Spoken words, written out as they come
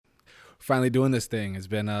finally doing this thing. It's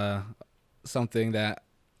been something that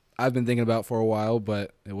I've been thinking about for a while,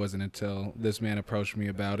 but it wasn't until this man approached me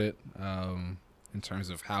about it. In terms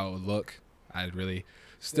of how it would look, I really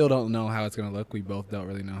still don't know how it's gonna look. We both don't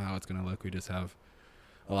really know how it's gonna look. We just have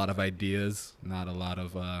a lot of ideas, not a lot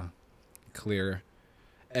of clear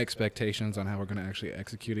expectations on how we're gonna actually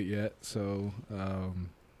execute it yet. So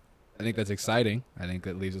I think that's exciting. I think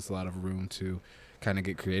that leaves us a lot of room to kind of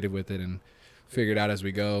get creative with it and figure it out as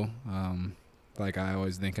we go. Like I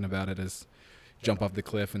always thinking about it as jump off the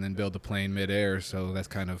cliff and then build the plane midair. So that's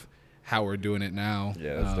kind of how we're doing it now.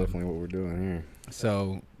 Yeah, that's definitely what we're doing here.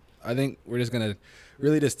 So I think we're just gonna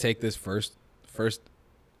really just take this first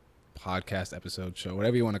podcast episode, show,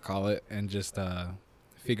 whatever you want to call it, and just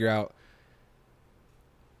figure out,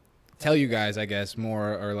 tell you guys, I guess,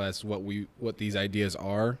 more or less what these ideas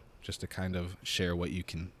are, just to kind of share what you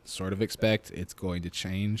can sort of expect. It's going to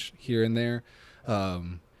change here and there,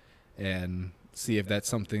 and see if that's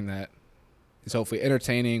something that is hopefully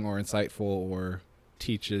entertaining or insightful or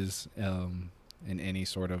teaches in any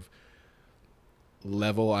sort of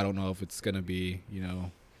level. I don't know if it's going to be,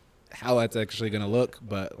 how that's actually going to look,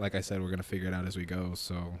 but like I said, we're going to figure it out as we go.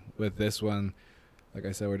 So with this one, like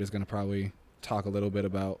I said, we're just going to probably talk a little bit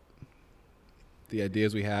about the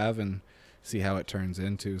ideas we have and see how it turns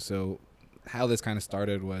into. So how this kind of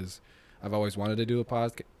started was I've always wanted to do a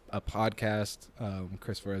podcast.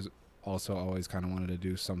 Christopher has also always kind of wanted to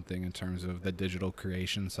do something in terms of the digital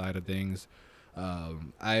creation side of things.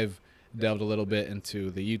 I've delved a little bit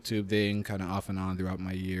into the YouTube thing kind of off and on throughout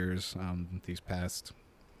my years, these past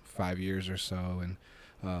 5 years or so. And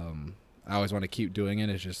I always want to keep doing it.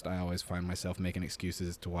 It's just I always find myself making excuses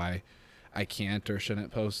as to why I can't or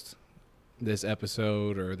shouldn't post this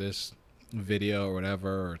episode or this video or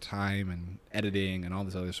whatever, or time and editing and all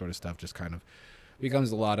this other sort of stuff just kind of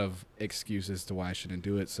becomes a lot of excuses to why I shouldn't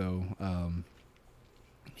do it. So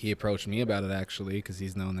he approached me about it actually because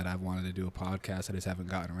he's known that I've wanted to do a podcast. I just haven't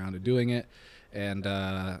gotten around to doing it. And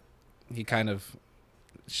he kind of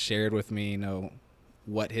shared with me,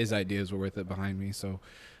 what his ideas were with it behind me. So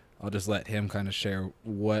I'll just let him kind of share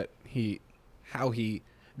how he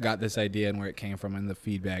got this idea and where it came from and the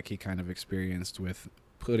feedback he kind of experienced with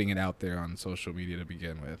putting it out there on social media to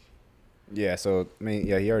begin with. Yeah, so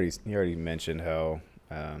he already mentioned how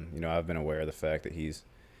I've been aware of the fact that he's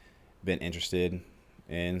been interested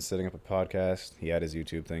in setting up a podcast. He had his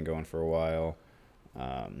YouTube thing going for a while.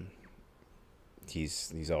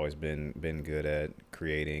 He's always been good at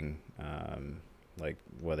creating, like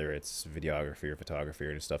whether it's videography or photography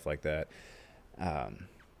or stuff like that. So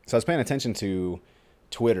I was paying attention to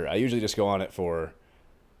Twitter. I usually just go on it for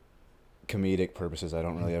comedic purposes. I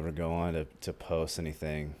don't really ever go on to post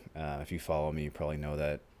anything. If you follow me, you probably know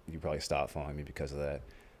that. You probably stopped following me because of that.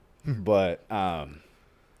 But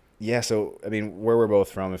so I mean, where we're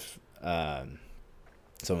both from, if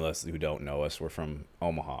some of us who don't know us, we're from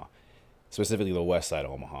Omaha, specifically the west side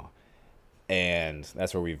of Omaha, and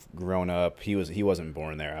that's where we've grown up. He wasn't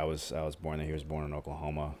born there. I was born there. He was born in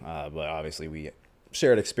Oklahoma. But obviously we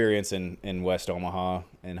shared experience in West Omaha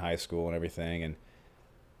in high school and everything. And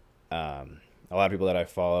a lot of people that I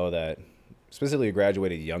follow that specifically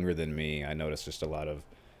graduated younger than me, I noticed just a lot of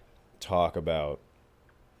talk about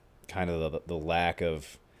kind of the lack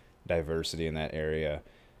of diversity in that area,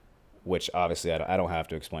 which obviously I don't have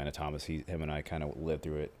to explain to Thomas. Him and I kind of lived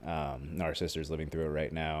through it. Our sister's living through it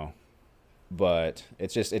right now. But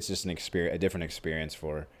it's just an experience, a different experience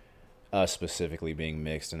for us specifically being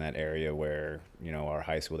mixed in that area where, our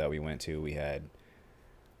high school that we went to, we had,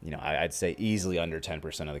 I'd say easily under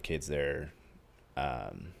 10% of the kids there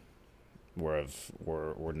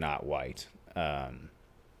were not white.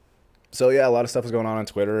 So yeah, a lot of stuff was going on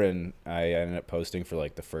Twitter, and I ended up posting for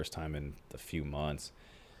like the first time in a few months,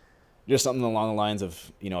 just something along the lines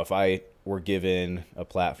of, if I were given a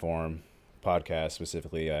platform, podcast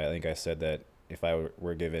specifically, I think I said that if I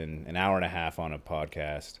were given an hour and a half on a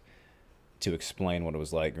podcast to explain what it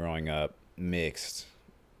was like growing up mixed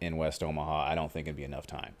in West Omaha, I don't think it'd be enough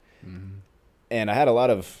time. Mm-hmm. And I had a lot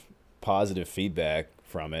of positive feedback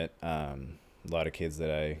from it. A lot of kids that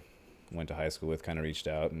I went to high school with kind of reached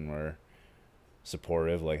out and were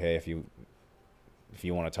supportive, like, hey, if you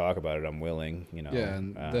want to talk about it, I'm willing, Yeah,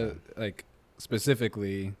 and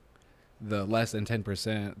specifically the less than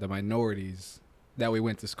 10%, the minorities that we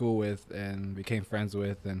went to school with and became friends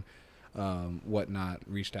with and whatnot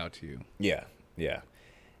reached out to you. Yeah.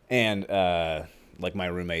 And like my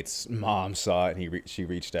roommate's mom saw it, and she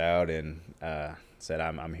reached out and said,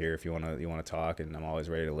 "I'm here if you want to talk, and I'm always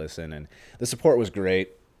ready to listen." And the support was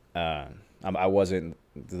great. I wasn't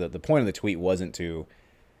the point of the tweet wasn't to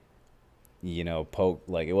poke,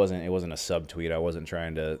 like it wasn't a subtweet. I wasn't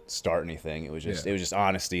trying to start anything. It was just Yeah. it was just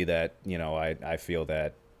honesty that, I feel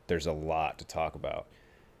that there's a lot to talk about.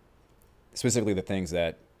 Specifically the things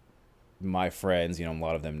that my friends, a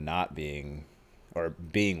lot of them not being or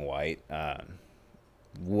being white,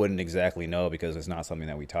 wouldn't exactly know because it's not something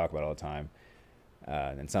that we talk about all the time.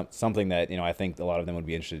 And something that, I think a lot of them would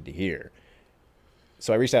be interested to hear.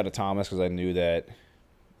 So I reached out to Thomas because I knew that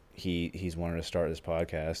he's wanted to start this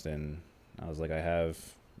podcast, and I was like, I have,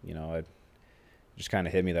 it just kind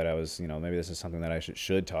of hit me that I was, maybe this is something that I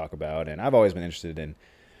should talk about. And I've always been interested in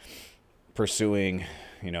pursuing,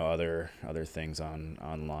 other things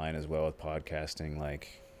online as well with podcasting,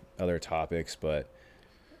 like other topics, but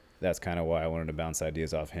that's kind of why I wanted to bounce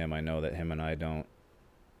ideas off him. I know that him and I don't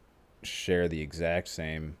share the exact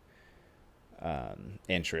same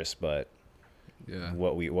interests, but Yeah.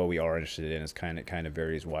 what we are interested in is kind of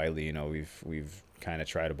varies widely. We've kind of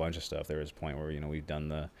tried a bunch of stuff. There was a point where we've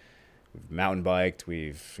mountain biked,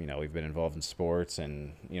 we've been involved in sports,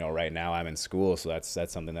 and right now I'm in school, so that's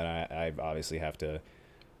something that I obviously have to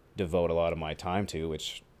devote a lot of my time to,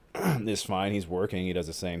 which is fine. He's working, he does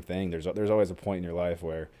the same thing. There's always a point in your life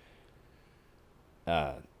where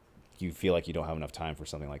you feel like you don't have enough time for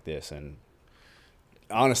something like this. And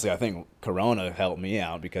honestly, I think Corona helped me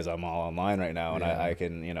out because I'm all online right now, and Yeah. I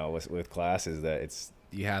can, with classes, that it's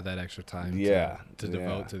You have that extra time Yeah, to yeah.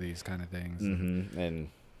 devote to these kind of things. and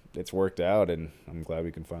it's worked out, and I'm glad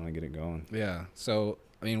we can finally get it going. Yeah. So,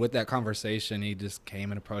 I mean, with that conversation, he just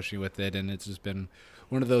came and approached me with it, and it's just been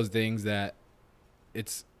one of those things that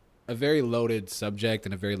it's a very loaded subject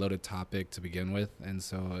and a very loaded topic to begin with, and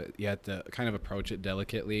so you have to kind of approach it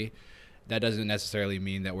delicately. That doesn't necessarily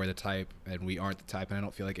mean that we're the type, and we aren't the type, and I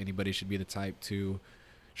don't feel like anybody should be the type to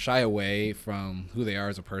shy away from who they are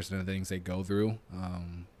as a person and the things they go through,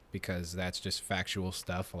 because that's just factual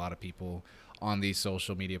stuff. A lot of people on these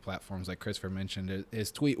social media platforms, like Christopher mentioned,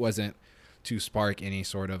 his tweet wasn't to spark any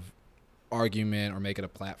sort of argument or make it a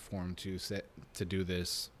platform to do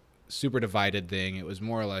this super divided thing. It was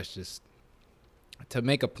more or less just to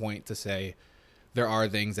make a point to say there are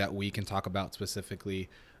things that we can talk about specifically,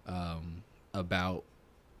 about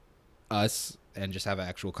us, and just have an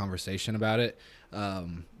actual conversation about it.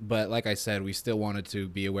 But like I said, we still wanted to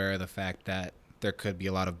be aware of the fact that there could be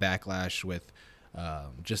a lot of backlash with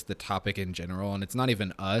just the topic in general. And it's not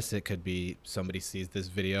even us. It could be somebody sees this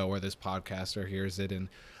video or this podcast or hears it, and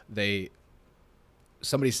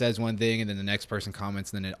somebody says one thing, and then the next person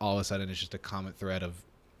comments, and then all of a sudden it's just a comment thread of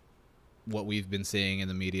what we've been seeing in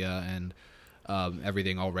the media and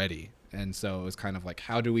everything already. And so it was kind of like,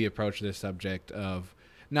 how do we approach this subject of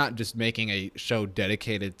not just making a show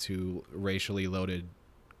dedicated to racially loaded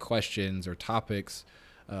questions or topics,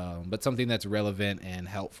 but something that's relevant and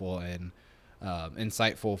helpful and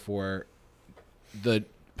insightful for the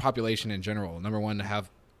population in general. Number one, to have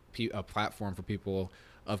a platform for people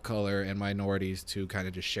of color and minorities to kind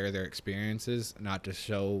of just share their experiences, not to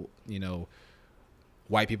show,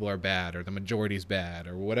 white people are bad or the majority's bad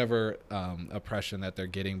or whatever oppression that they're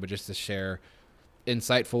getting, but just to share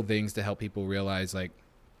insightful things to help people realize like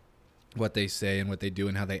what they say and what they do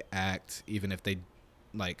and how they act, even if they,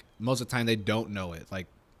 like, most of the time they don't know it, like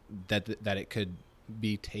that it could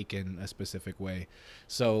be taken a specific way.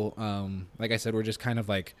 So like I said, we're just kind of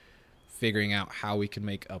like figuring out how we can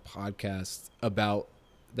make a podcast about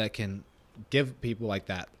that can give people like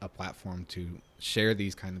that a platform to share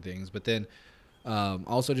these kind of things, but then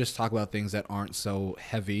also just talk about things that aren't so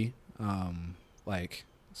heavy, like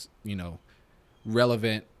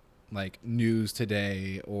relevant, like news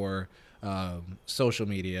today, or social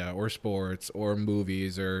media, or sports, or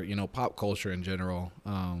movies, or pop culture in general.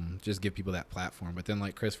 Just give people that platform. But then,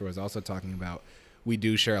 like Christopher was also talking about, we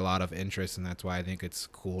do share a lot of interests, and that's why I think it's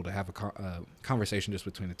cool to have a conversation just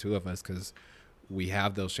between the two of us, because we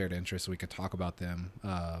have those shared interests, so we can talk about them.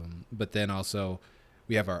 But then also,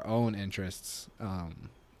 we have our own interests,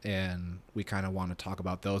 and we kind of want to talk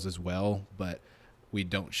about those as well, but we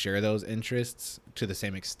don't share those interests to the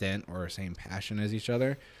same extent or same passion as each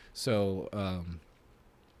other. So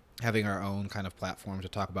having our own kind of platform to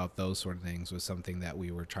talk about those sort of things was something that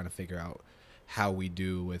we were trying to figure out how we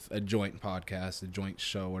do with a joint podcast, a joint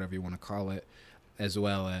show, whatever you want to call it, as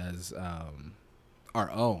well as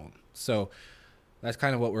our own. So that's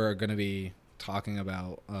kind of what we're going to be talking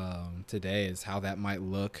about today, is how that might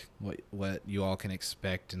look, what you all can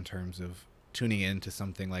expect in terms of tuning into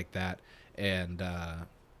something like that, and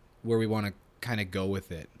where we want to kind of go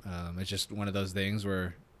with it. It's just one of those things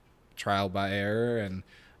where trial by error, and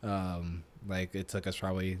like it took us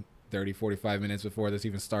probably 30-45 minutes before this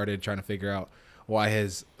even started, trying to figure out why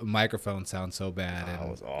his microphone sounds so bad, and it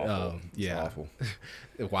was awful. yeah, Awful.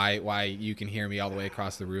 why you can hear me all the way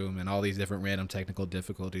across the room, and all these different random technical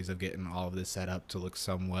difficulties of getting all of this set up to look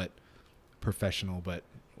somewhat professional, but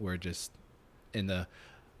we're just in the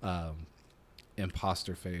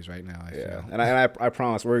imposter phase right now. I feel. And I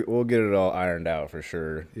promise we'll get it all ironed out for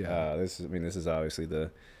sure. Yeah. This is obviously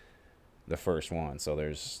the first one, so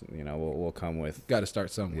there's we'll come with Got to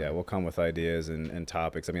start somewhere. yeah, we'll come with ideas and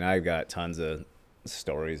topics. I mean, I've got tons of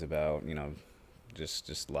stories about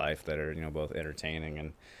just life that are both entertaining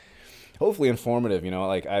and hopefully informative.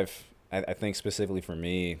 Like I think specifically for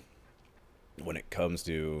me, when it comes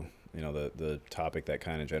to the topic that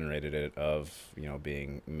kind of generated it of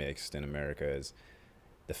being mixed in America is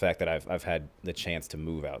the fact that I've had the chance to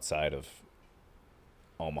move outside of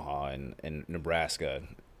Omaha and Nebraska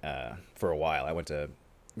for a while. I went to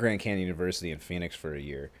Grand Canyon University in Phoenix for a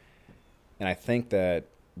year, and I think that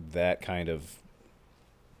kind of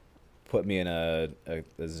put me in a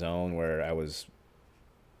zone where I was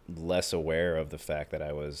less aware of the fact that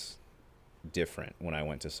I was different when I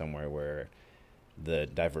went to somewhere where the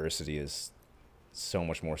diversity is so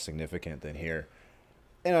much more significant than here.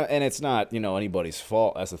 And it's not, anybody's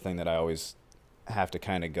fault. That's the thing that I always have to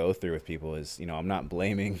kind of go through with people is, I'm not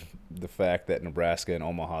blaming the fact that Nebraska and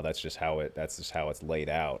Omaha, that's just how it's laid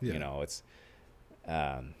out. Yeah. It's,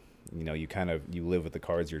 you live with the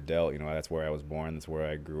cards you're dealt. That's where I was born. That's where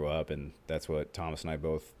I grew up. And that's what Thomas and I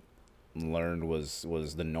both learned was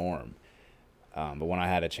the norm. But when I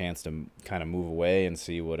had a chance to kind of move away and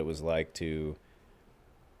see what it was like to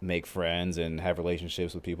make friends and have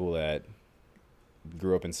relationships with people that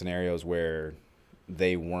grew up in scenarios where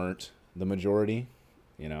they weren't the majority,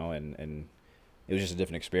 and it was just a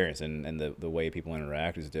different experience, and the way people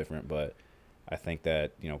interact is different. But I think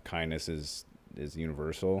that kindness is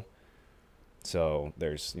universal. So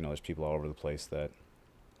there's people all over the place that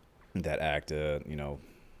act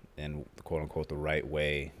in quote unquote the right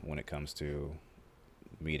way when it comes to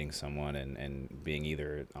meeting someone and being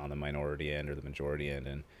either on the minority end or the majority end.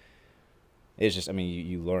 And it's just,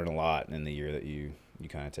 you learn a lot in the year that you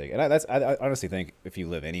kind of take. And I honestly think if you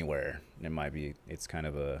live anywhere, it's kind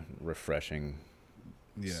of a refreshing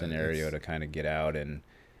scenario to kind of get out and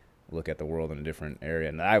look at the world in a different area.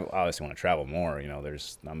 And I obviously want to travel more.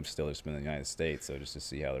 I'm still just in the United States, so just to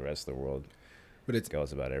see how the rest of the world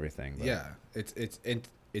goes about everything. But yeah,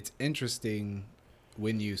 it's interesting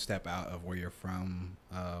when you step out of where you're from,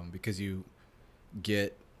 because you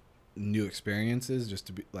get new experiences. Just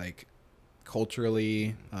to be like,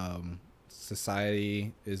 culturally,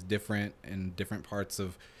 society is different in different parts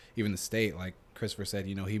of even the state. Like Christopher said,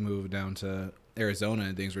 he moved down to Arizona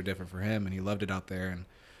and things were different for him, and he loved it out there. And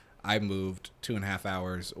I moved 2.5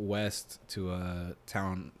 hours west to a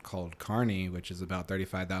town called Kearney, which is about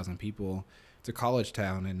 35,000 people. It's a college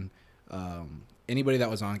town, and anybody that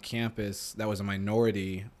was on campus that was a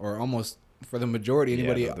minority, or almost for the majority,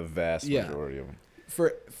 anybody, the vast majority of them.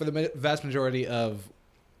 For the vast majority of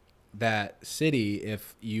that city,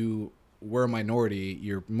 if you were a minority,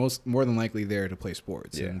 you're more than likely there to play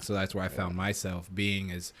sports. Yeah. And so that's where I found myself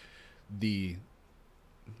being as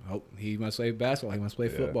he must play basketball, he must play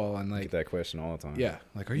football, and I get that question all the time. Yeah,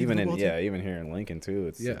 like, are you even even even here in Lincoln too.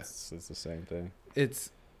 It's the same thing.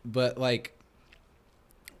 But like,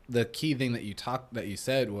 the key thing that you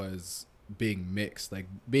said was being mixed. Like,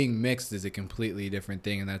 being mixed is a completely different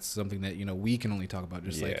thing, and that's something that we can only talk about.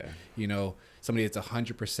 Just like somebody that's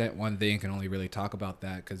 100% one thing can only really talk about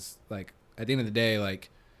that, because like at the end of the day, like,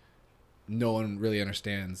 no one really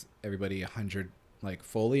understands everybody 100 like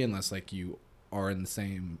fully, unless like you are in the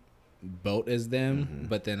same boat as them. Mm-hmm.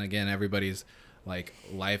 But then again, everybody's like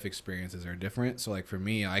life experiences are different. So like for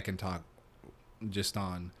me, I can talk just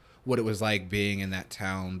on what it was like being in that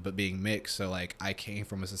town, but being mixed. So like, I came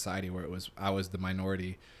from a society where I was the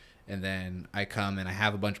minority, and then I come and I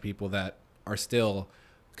have a bunch of people that are still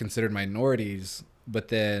considered minorities, but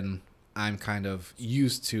then I'm kind of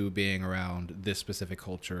used to being around this specific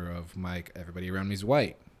culture of everybody around me is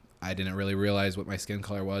white. I didn't really realize what my skin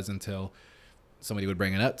color was until somebody would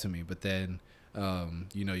bring it up to me. But then,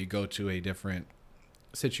 you go to a different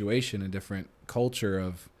situation, a different culture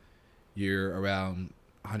of you're around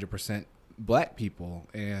 100% black people,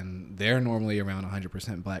 and they're normally around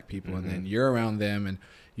 100% black people. Mm-hmm. And then you're around them, and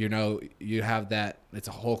you have that. It's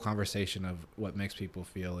a whole conversation of what makes people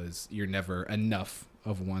feel is you're never enough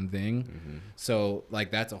of one thing. Mm-hmm. So like,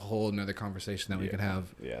 that's a whole nother conversation that we could have.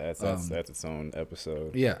 Yeah, that's its own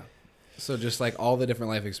episode. Yeah. So just like all the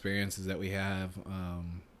different life experiences that we have,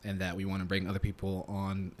 and that we want to bring other people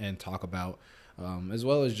on and talk about, as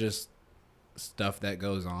well as just stuff that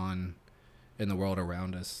goes on in the world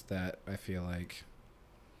around us that I feel like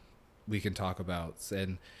we can talk about.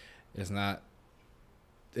 And it's not,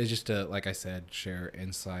 it's just to, like I said, share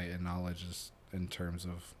insight and knowledge in terms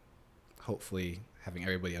of hopefully having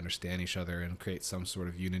everybody understand each other and create some sort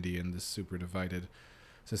of unity in this super divided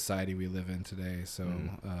society we live in today. So,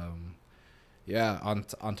 yeah,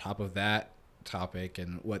 on top of that topic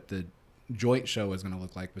and what the joint show is going to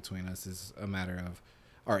look like between us is a matter of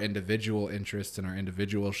our individual interests and our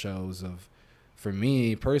individual shows. Of, for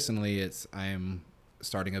me personally, I am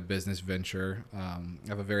starting a business venture. I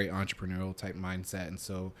have a very entrepreneurial type mindset, and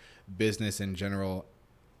so business in general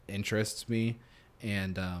interests me,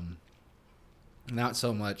 and not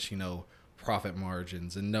so much, profit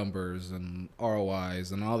margins and numbers and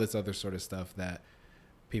ROIs and all this other sort of stuff that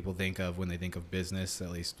people think of when they think of business. At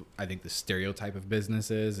least I think the stereotype of business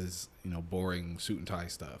is boring suit and tie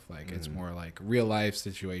stuff. Like it's more like real life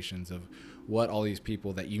situations of what all these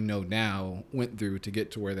people that now went through to get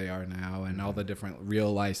to where they are now, and all the different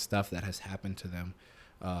real life stuff that has happened to them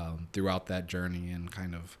throughout that journey, and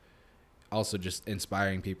kind of also just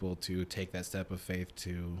inspiring people to take that step of faith,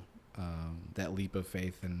 to that leap of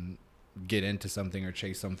faith, and get into something or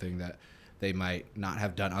chase something that they might not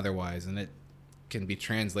have done otherwise. And it can be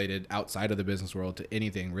translated outside of the business world to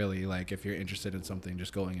anything really. Like if you're interested in something,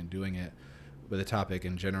 just going and doing it. But the topic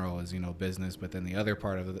in general is business. But then the other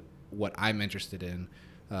part of what I'm interested in,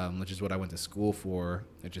 which is what I went to school for,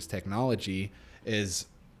 which is technology, is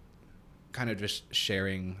kind of just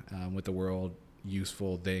sharing with the world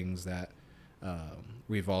useful things that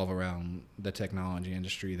revolve around the technology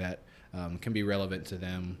industry that can be relevant to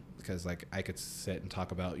them. Because like I could sit and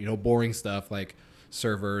talk about boring stuff like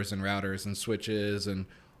servers and routers and switches and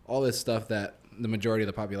all this stuff that the majority of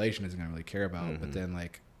the population isn't going to really care about. But then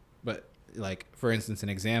like for instance, an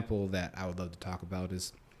example that I would love to talk about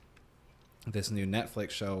is this new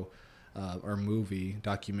Netflix show or movie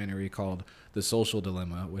documentary called The Social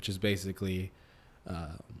Dilemma, which is basically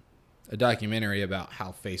a documentary about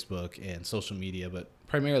how Facebook and social media, but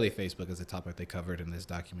primarily Facebook is a topic they covered in this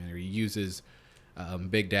documentary, uses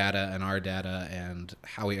big data and our data and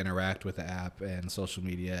how we interact with the app and social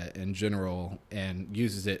media in general, and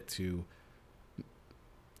uses it to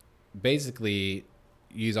basically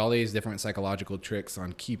use all these different psychological tricks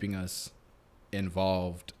on keeping us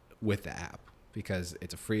involved with the app, because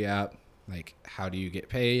it's a free app. Like, how do you get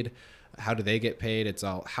paid? How do they get paid? It's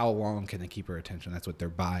all, how long can they keep our attention? That's what they're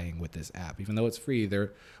buying with this app. Even though it's free,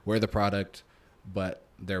 we're the product, but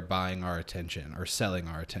they're buying our attention or selling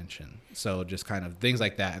our attention. So just kind of things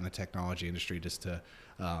like that in the technology industry, just to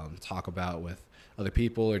talk about with other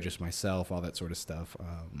people or just myself, all that sort of stuff.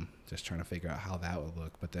 Just trying to figure out how that would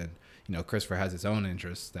look. But then, Christopher has his own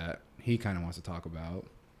interests that he kind of wants to talk about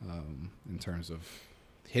in terms of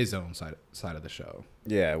his own side of the show.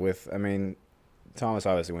 Yeah, Thomas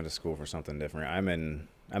obviously went to school for something different.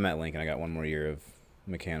 I'm at Lincoln. I got one more year of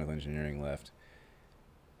mechanical engineering left.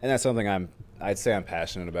 And that's something I'd say I'm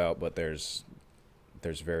passionate about, but there's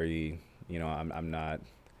very, I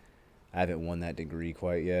haven't won that degree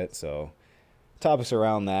quite yet. So topics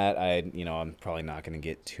around that, I'm probably not going to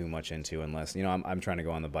get too much into unless, I'm trying to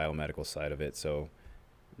go on the biomedical side of it. So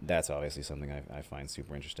that's obviously something I find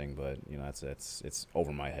super interesting, but it's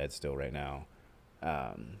over my head still right now.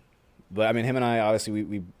 But him and I,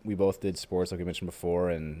 obviously we both did sports, like we mentioned before,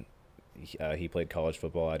 and he played college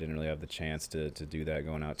football. I didn't really have the chance to do that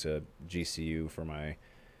going out to GCU for my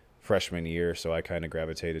freshman year, so I kind of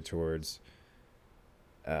gravitated towards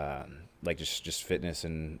just fitness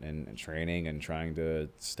and training and trying to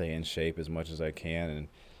stay in shape as much as I can.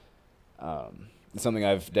 And it's something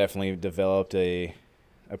I've definitely developed a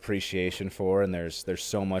appreciation for, and there's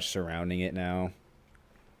so much surrounding it now.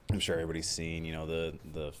 I'm sure everybody's seen,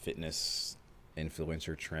 the fitness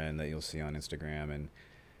influencer trend that you'll see on Instagram and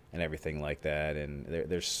everything like that. And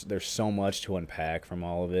there's so much to unpack from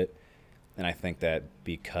all of it. And I think that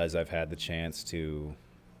because I've had the chance to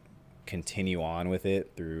continue on with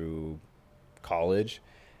it through college,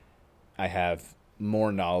 I have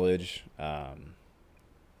more knowledge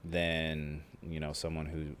than,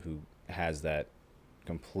 someone who has that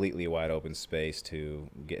completely wide open space to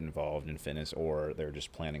get involved in fitness, or they're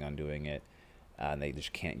just planning on doing it and they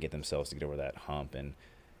just can't get themselves to get over that hump. And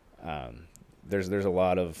there's a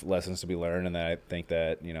lot of lessons to be learned, and that I think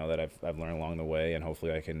that that I've learned along the way, and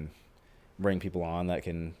hopefully I can bring people on that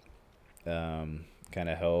can kind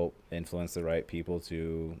of help influence the right people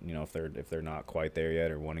to if they're not quite there yet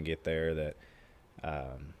or want to get there, that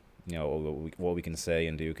what we can say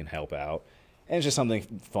and do can help out. And it's just something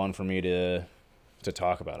fun for me to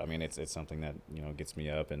talk about. It's something that gets me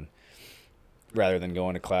up, and rather than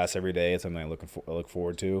going to class every day, it's something I look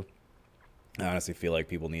forward to. I honestly feel like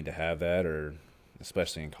people need to have that, or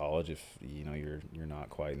especially in college, if you're not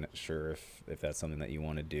quite sure if that's something that you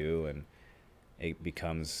want to do, and it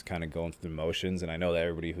becomes kind of going through the motions. And I know that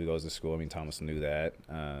everybody who goes to school, I mean, Thomas knew that.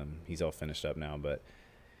 He's all finished up now, but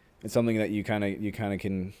it's something that you kind of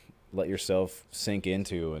can let yourself sink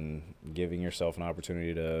into, and giving yourself an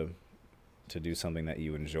opportunity to do something that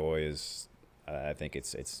you enjoy is, I think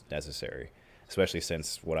it's necessary, especially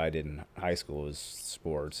since what I did in high school was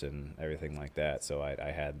sports and everything like that. So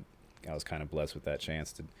I was kind of blessed with that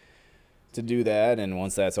chance to do that. And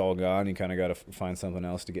once that's all gone, you kind of got to find something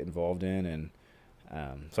else to get involved in. And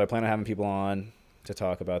so I plan on having people on to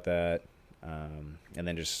talk about that. And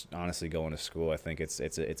then just honestly going to school, I think it's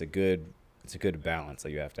a good balance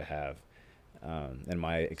that you have to have. In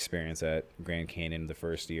my experience at Grand Canyon the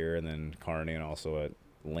first year, and then Kearney, and also at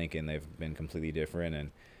Lincoln, they've been completely different,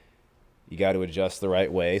 and you got to adjust the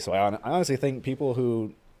right way. So I honestly think people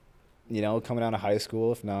who, coming out of high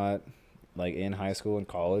school, if not like in high school and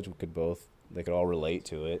college, they could all relate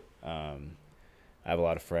to it. I have a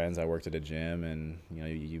lot of friends. I worked at a gym, and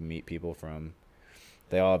you meet people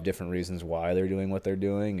they all have different reasons why they're doing what they're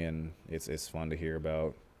doing, and it's fun to hear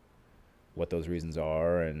about what those reasons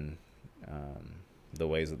are, and the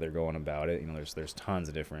ways that they're going about it. There's tons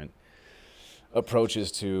of different approaches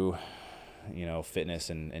to fitness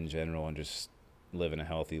in general, and just living a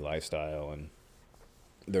healthy lifestyle. And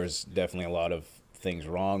there's definitely a lot of things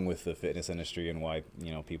wrong with the fitness industry, and why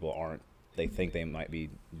people they think they might be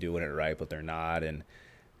doing it right, but they're not. And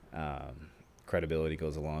credibility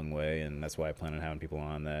goes a long way, and that's why I plan on having people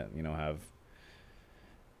on that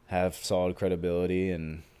have solid credibility.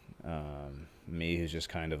 And me, who's just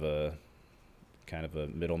kind of a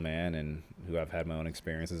middleman, and who I've had my own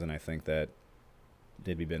experiences, and I think that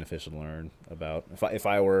did be beneficial to learn about. If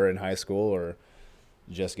I were in high school or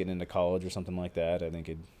just getting into college or something like that, I think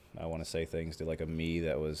I want to say things to like a me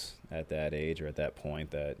that was at that age or at that point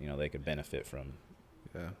that they could benefit from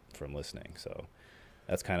listening. So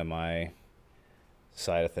that's kind of my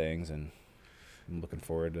side of things, and I'm looking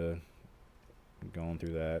forward to going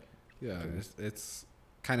through that. Yeah, it's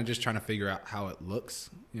kind of just trying to figure out how it looks.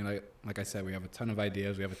 Like I said, we have a ton of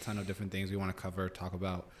ideas. We have a ton of different things we want to cover, talk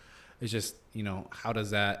about. It's just, how does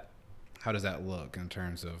that look in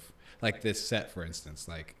terms of like this set, for instance?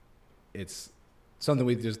 Like, it's something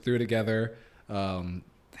we just threw together.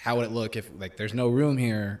 How would it look if like there's no room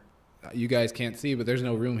here? You guys can't see, but there's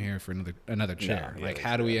no room here for another chair. No, like,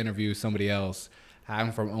 how do we interview somebody else?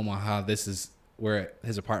 I'm from Omaha. We're at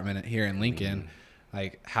his apartment here in Lincoln.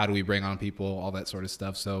 Like, how do we bring on people? All that sort of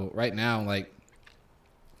stuff. So right now, like,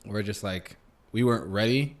 we're just like, we weren't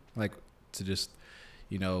ready, like, to just,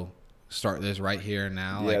 start this right here and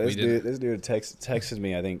now. Yeah, like this dude texted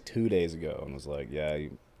me, I think 2 days ago, and was like,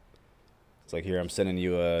 it's like, here, I'm sending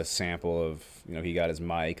you a sample of, he got his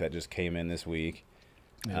mic that just came in this week.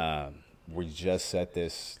 Yeah. We just set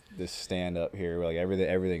this stand up here. Like,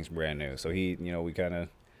 everything's brand new. So we kind of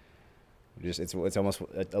just, it's almost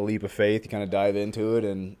a leap of faith. You kind of dive into it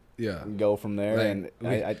and go from there.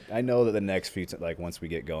 Like, and I know that the next few, like, once we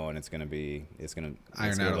get going, it's gonna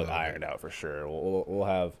look ironed out for sure. We'll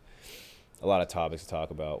have a lot of topics to talk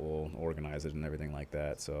about. We'll organize it and everything like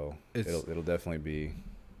that. So it'll definitely be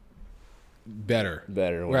better.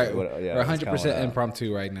 Right. We're 100%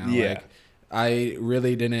 impromptu right now. Yeah. Like, I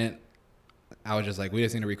really didn't. I was just like, we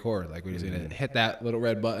just need to record. Like, we just need to hit that little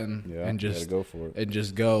red button and just go for it. And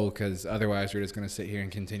just go, because otherwise we're just gonna sit here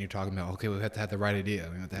and continue talking about, okay, we have to have the right idea.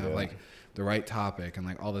 We have to have like the right topic and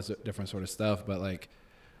like all this different sort of stuff. But like,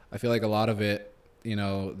 I feel like a lot of it,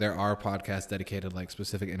 there are podcasts dedicated like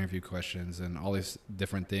specific interview questions and all these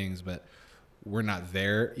different things, but we're not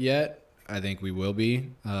there yet. I think we will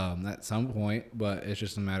be at some point, but it's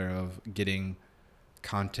just a matter of getting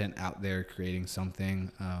content out there, creating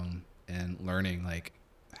something, and learning like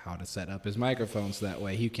how to set up his microphone so that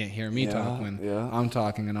way he can't hear me talk when I'm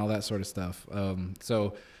talking and all that sort of stuff.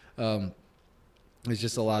 So it's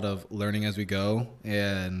just a lot of learning as we go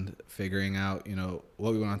and figuring out,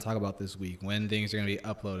 what we want to talk about this week, when things are going to be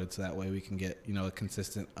uploaded, so that way we can get, a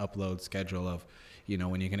consistent upload schedule of,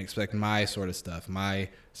 when you can expect my sort of stuff, my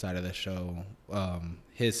side of the show,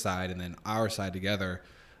 his side, and then our side together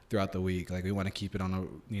throughout the week. Like, we want to keep it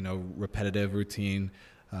on a, repetitive routine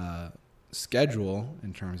schedule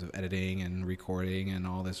in terms of editing and recording and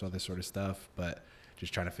all this other sort of stuff, but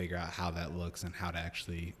just trying to figure out how that looks and how to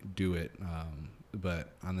actually do it.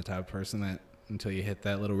 But I'm the type of person that until you hit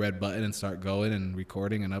that little red button and start going and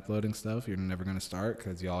recording and uploading stuff, you're never going to start,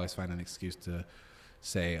 because you always find an excuse to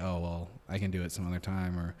say, oh, well, I can do it some other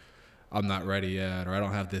time, or I'm not ready yet, or I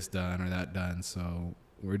don't have this done or that done. So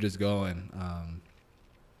we're just going.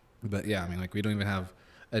 But yeah, I mean, like we don't even have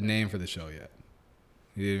a name for the show yet.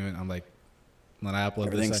 I'm like, when I upload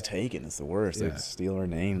this, Everything's taken. It's the worst. They Yeah. steal our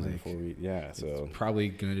names Like, before we. Yeah. it's So probably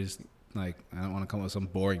gonna just like I don't want to come up with some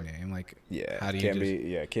boring name. Like, yeah, how do you can't just be.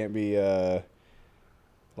 Yeah, can't be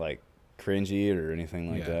like cringy or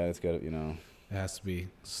anything like Yeah. that. It's got to. It has to be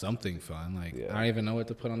something fun. Like Yeah. I don't even know what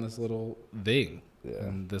to put on this little thing Yeah.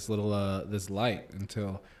 and this little this light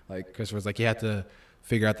until like Christopher's like you have to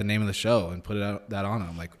figure out the name of the show and put that on it.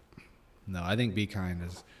 I'm like, no, I think Be Kind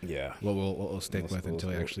is Yeah. what we'll stick with until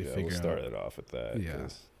we actually yeah, figure we'll start out it off with that. yeah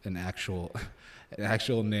 'Cause, an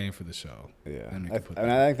actual name for the show. yeah. Then we I, can put I mean,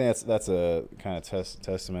 that. I think that's a kind of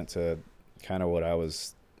testament to kind of what I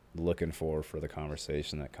was looking for the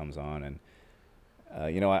conversation that comes on, and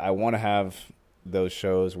I want to have those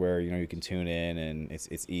shows where you can tune in and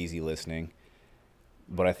it's easy listening.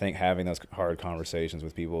 But I think having those hard conversations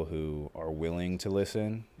with people who are willing to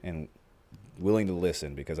listen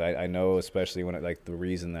because I know, especially when like the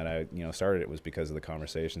reason that I started it was because of the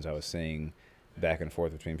conversations I was seeing back and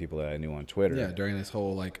forth between people that I knew on Twitter. Yeah, during this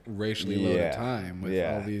whole like racially loaded time with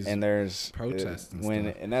all these and there's protests and when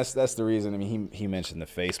stuff. and that's the reason. I mean, he mentioned the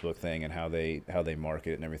Facebook thing and how they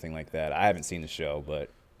market it and everything like that. I haven't seen the show, but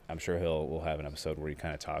I'm sure we'll have an episode where he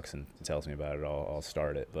kind of talks and tells me about it. I'll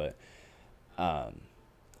start it, but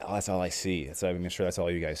that's all I see. I'm sure that's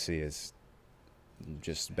all you guys see is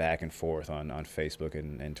just back and forth on Facebook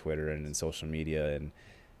and Twitter and in social media, and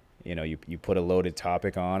you put a loaded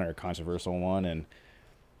topic on or a controversial one and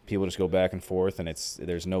people just go back and forth, and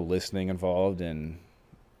there's no listening involved, and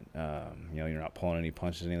you're not pulling any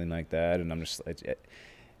punches or anything like that. And I'm just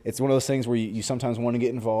it's one of those things where you sometimes want to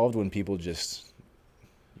get involved when people just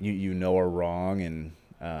are wrong, and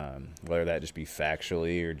whether that just be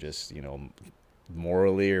factually or just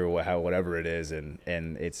morally or whatever it is, and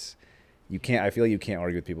it's I feel like you can't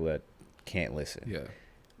argue with people that can't listen. Yeah.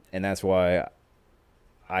 And that's why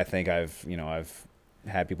I think I've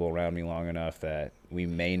had people around me long enough that we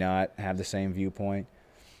may not have the same viewpoint.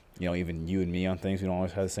 Even you and me on things, we don't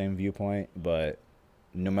always have the same viewpoint. But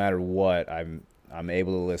no matter what, I'm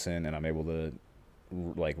able to listen, and I'm able to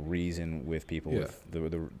like reason with people with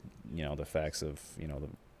the facts of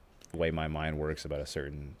the way my mind works about a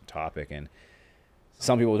certain topic. And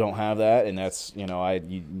some people don't have that, and that's you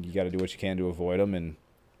got to do what you can to avoid them. And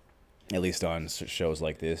at least on shows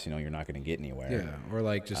like this, you're not going to get anywhere. Yeah, or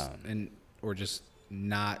like just or just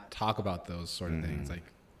not talk about those sort of things. Like,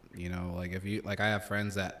 like if you like, I have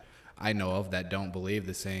friends that I know of that don't believe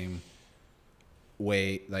the same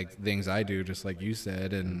way like things I do, just like you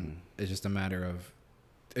said, and it's just a matter of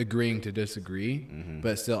agreeing to disagree,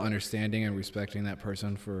 but still understanding and respecting that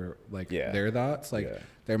person for like their thoughts. Like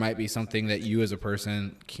there might be something that you as a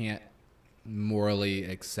person can't morally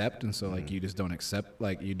accept, and so like you just don't accept,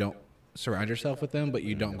 like you don't surround yourself with them, but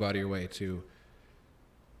you don't go out of your way to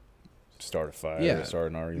start a fight or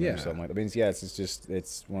start an argument or something like that. I mean,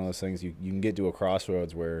 it's one of those things you can get to a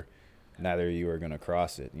crossroads where neither of you are going to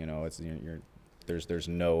cross it. There's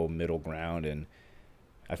no middle ground, and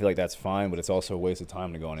I feel like that's fine, but it's also a waste of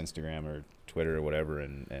time to go on Instagram or Twitter or whatever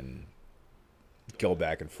and go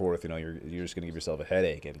back and forth. You're just going to give yourself a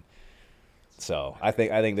headache. And so I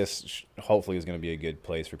think this hopefully is going to be a good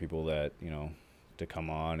place for people that to come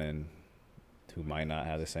on and who might not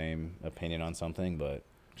have the same opinion on something, but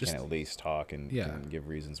can at least talk and can give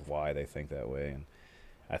reasons why they think that way. And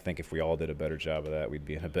I think if we all did a better job of that, we'd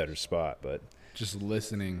be in a better spot. But just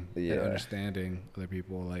listening and understanding other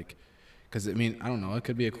people, like, because I mean, I don't know, it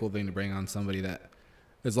could be a cool thing to bring on somebody that,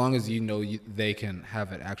 as long as they can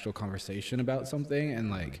have an actual conversation about something and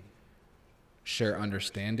like share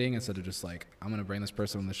understanding, instead of just like, I'm gonna bring this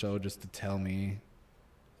person on the show just to tell me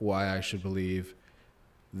why I should believe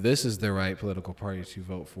this is the right political party to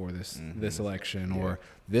vote for this election, or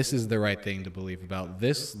this is the right thing to believe about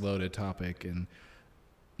this loaded topic, and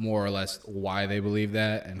more or less why they believe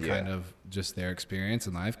that, and kind of just their experience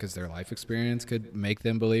in life, because their life experience could make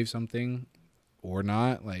them believe something or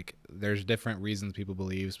not. Like there's different reasons people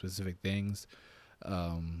believe specific things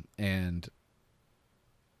and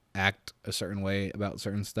act a certain way about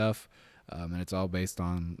certain stuff, and it's all based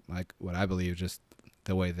on like what I believe, just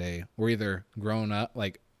the way they were either grown up,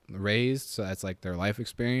 like raised, so that's like their life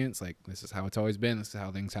experience, like this is how it's always been, this is how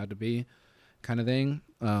things had to be, kind of thing.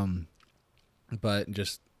 But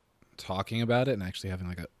just talking about it and actually having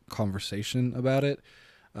like a conversation about it,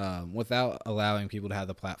 without allowing people to have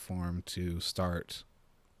the platform to start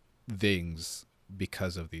things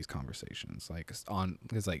because of these conversations.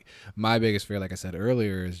 Because like my biggest fear, like I said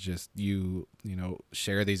earlier, is just you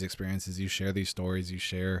share these experiences, you share these stories, you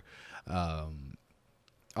share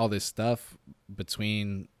all this stuff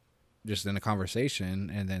between just in a conversation,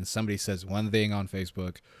 and then somebody says one thing on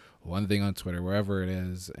Facebook, one thing on Twitter, wherever it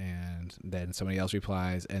is, and then somebody else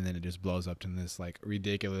replies, and then it just blows up to this like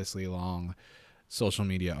ridiculously long social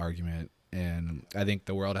media argument. And I think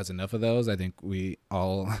the world has enough of those. I think we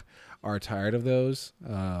all are tired of those.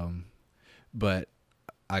 But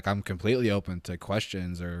like, I'm completely open to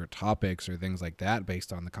questions or topics or things like that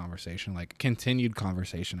based on the conversation, like continued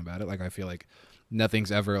conversation about it. Like, I feel like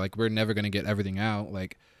nothing's ever, like, we're never going to get everything out.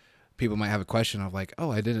 Like, people might have a question of like,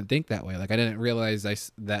 oh, I didn't think that way. Like, I didn't realize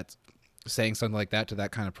that saying something like that to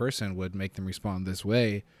that kind of person would make them respond this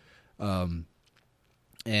way.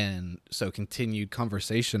 And so continued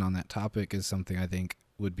conversation on that topic is something I think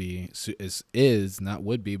would be, is not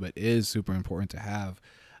would be, but is super important to have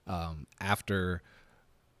after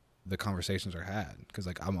the conversations are had. Cause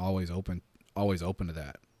like, I'm always open to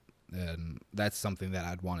that. And that's something that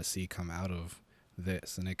I'd want to see come out of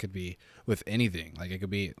this. And it could be with anything. Like, it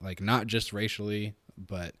could be like not just racially,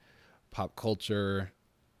 but pop culture,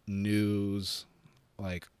 news,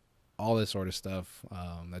 like all this sort of stuff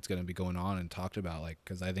that's going to be going on and talked about. Like,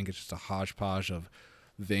 because I think it's just a hodgepodge of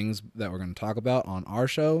things that we're going to talk about on our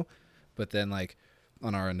show, but then like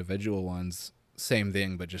on our individual ones, same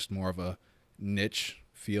thing, but just more of a niche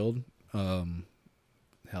field,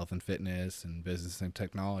 health and fitness and business and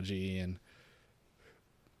technology and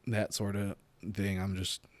that sort of thing. I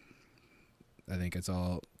think it's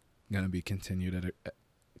all going to be continued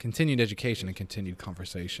education and continued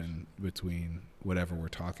conversation between whatever we're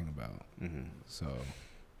talking about. Mm-hmm. So,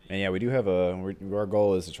 and yeah, we do have our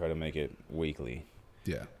goal is to try to make it weekly.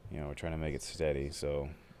 Yeah. We're trying to make it steady. So,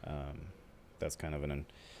 that's kind of an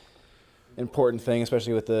important thing,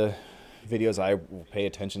 especially with the videos I pay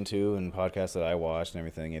attention to and podcasts that I watch and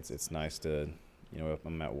everything. It's nice to, if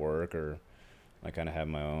I'm at work or I kind of have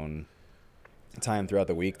my own time throughout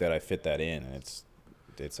the week that I fit that in, and it's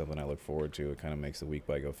something I look forward to. It kind of makes the week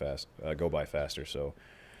go by faster. So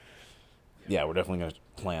yeah, we're definitely going to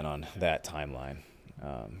plan on that timeline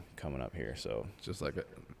coming up here. So just like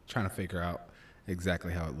trying to figure out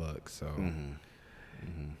exactly how it looks. So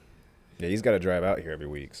yeah, he's got to drive out here every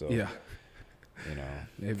week. So yeah,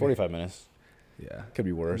 maybe 45 minutes. Yeah, could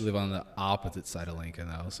be worse. We live on the opposite side of Lincoln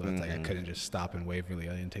though, so it's like I couldn't just stop in Waverly.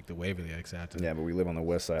 I didn't take the Waverly exit. Yeah, but we live on the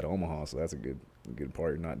west side of Omaha, so that's a good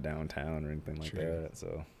part. Not downtown or anything like that.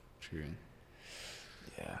 So true.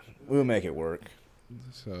 Yeah, we'll make it work.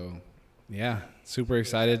 So yeah, super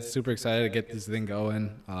excited to get this thing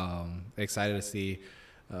going. Excited to see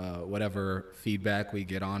whatever feedback we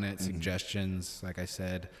get on it, suggestions, like I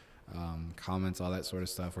said, comments, all that sort of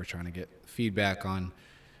stuff. We're trying to get feedback on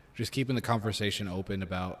just keeping the conversation open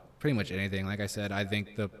about pretty much anything. Like I said, I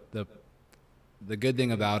think the good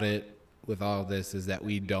thing about it with all of this is that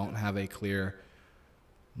we don't have a clear,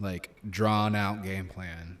 like, drawn out game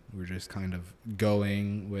plan. We're just kind of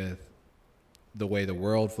going with the way the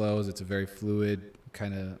world flows. It's a very fluid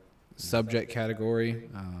kind of subject category.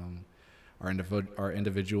 Our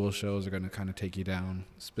individual shows are going to kind of take you down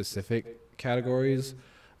specific categories.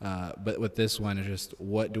 But with this one, it's just,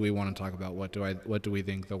 what do we want to talk about? What do we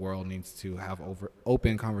think the world needs to have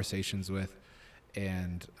open conversations with,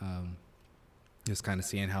 and just kind of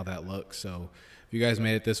seeing how that looks. So if you guys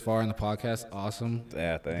made it this far in the podcast, awesome.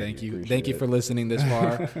 Yeah, thank you. Thank you for listening this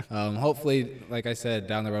far. Hopefully, like I said,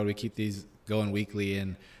 down the road we keep these going weekly,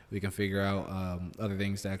 and we can figure out other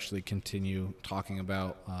things to actually continue talking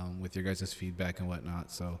about with your guys' feedback and whatnot.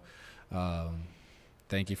 So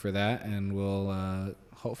thank you for that, and we'll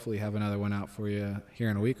hopefully have another one out for you here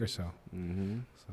in a week or so. Mm-hmm.